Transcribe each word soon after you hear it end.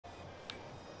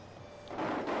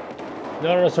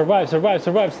No, no, no, survive, survive,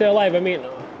 survive, stay alive, I mean.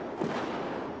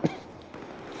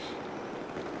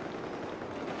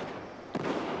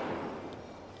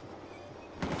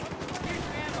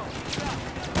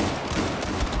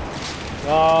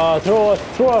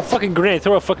 Throw a fucking grenade,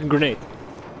 throw a fucking grenade.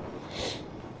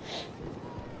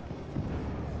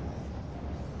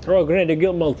 Throw a grenade to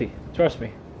guild multi, trust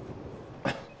me.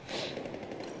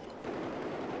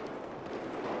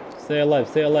 Stay alive,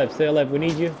 stay alive, stay alive, we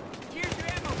need you.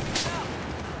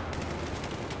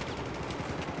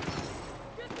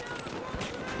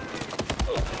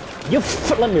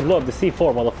 Let me blow up the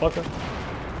C4, motherfucker.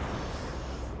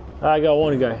 I got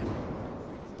one guy.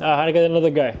 I got another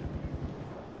guy.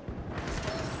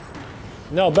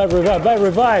 No, bad revive, bad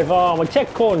revive. Oh, my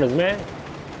check corners, man.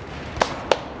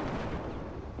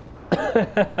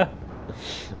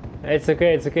 It's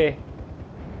okay, it's okay.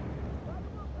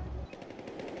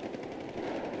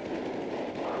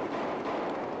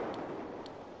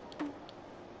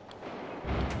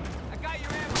 I got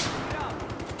your ammo. Pick it up.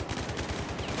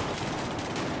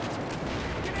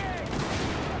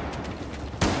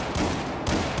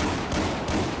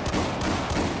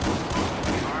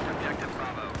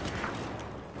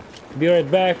 Be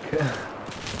right back.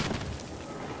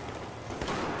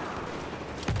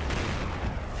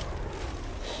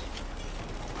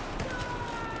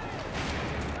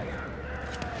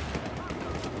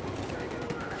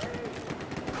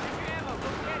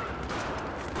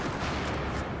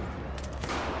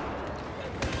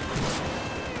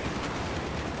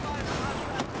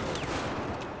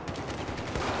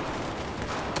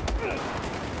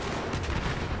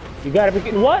 You gotta be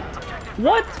kidding. What?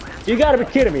 What? You gotta be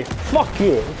kidding me. Fuck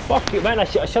you. Fuck you. Man, I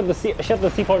shut the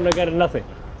C4 and I got nothing.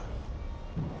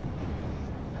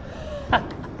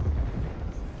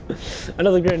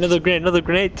 Another grenade, another grenade, another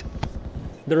grenade.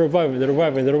 They're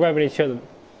reviving each other.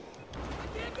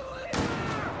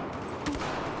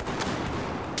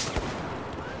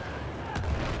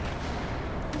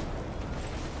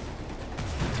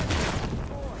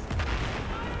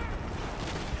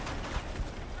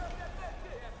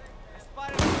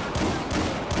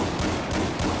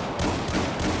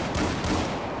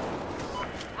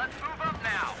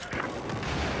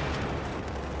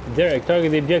 Derek,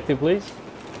 target the objective, please.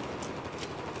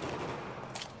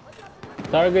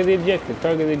 Target the objective,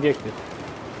 target the objective.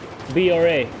 B or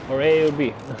A or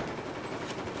B.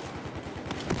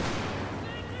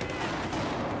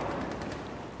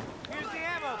 Here's the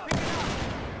ammo. Pick it up.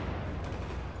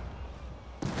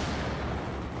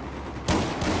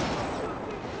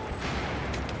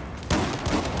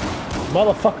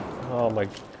 Motherfucker. Oh my.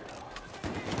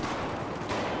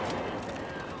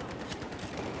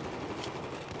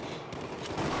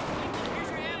 Here's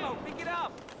your ammo. Pick it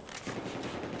up.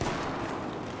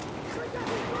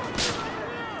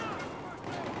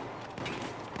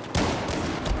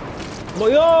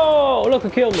 Yo! Look who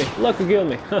killed me. Look who killed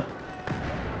me. Huh.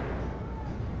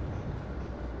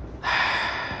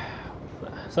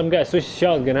 Some guy switched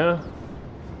shotgun, huh?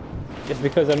 Just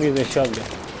because I'm using shotgun.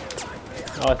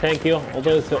 Oh, thank you.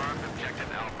 Although it's Here's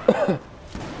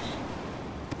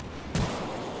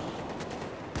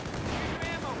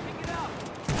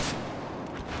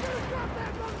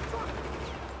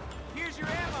your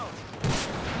ammo.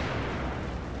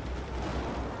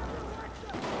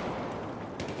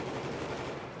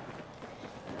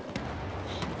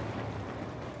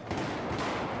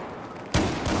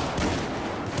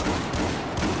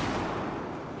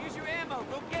 Here's your ammo.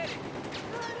 Go get it.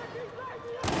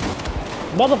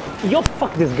 mother. Yo,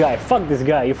 fuck this guy. Fuck this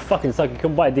guy. You fucking suck. You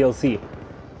can buy DLC.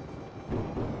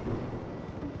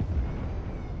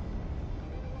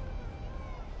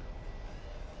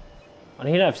 And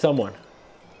he'd have someone.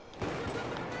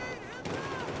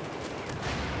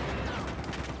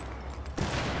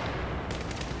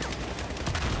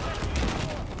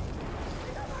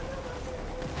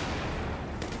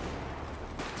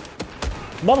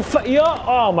 Motherfucker, yo!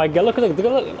 Oh my god, look at look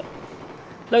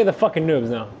at the fucking noobs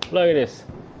now. Look at this.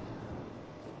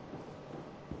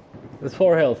 There's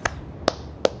 4 health.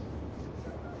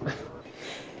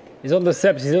 He's on the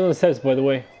steps, by the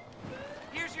way.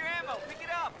 Here's your ammo. Pick it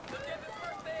up. Go get the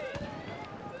first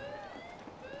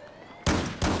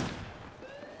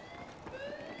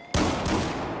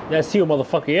aid. That's you,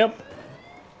 motherfucker, yep.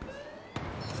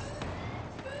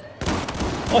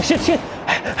 Oh shit, shit!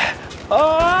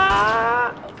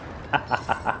 Ah!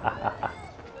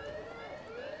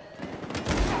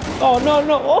 Oh no,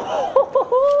 no! Oh.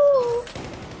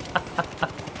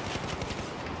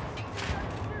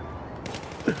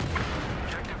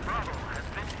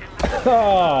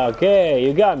 Okay,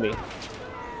 you got me.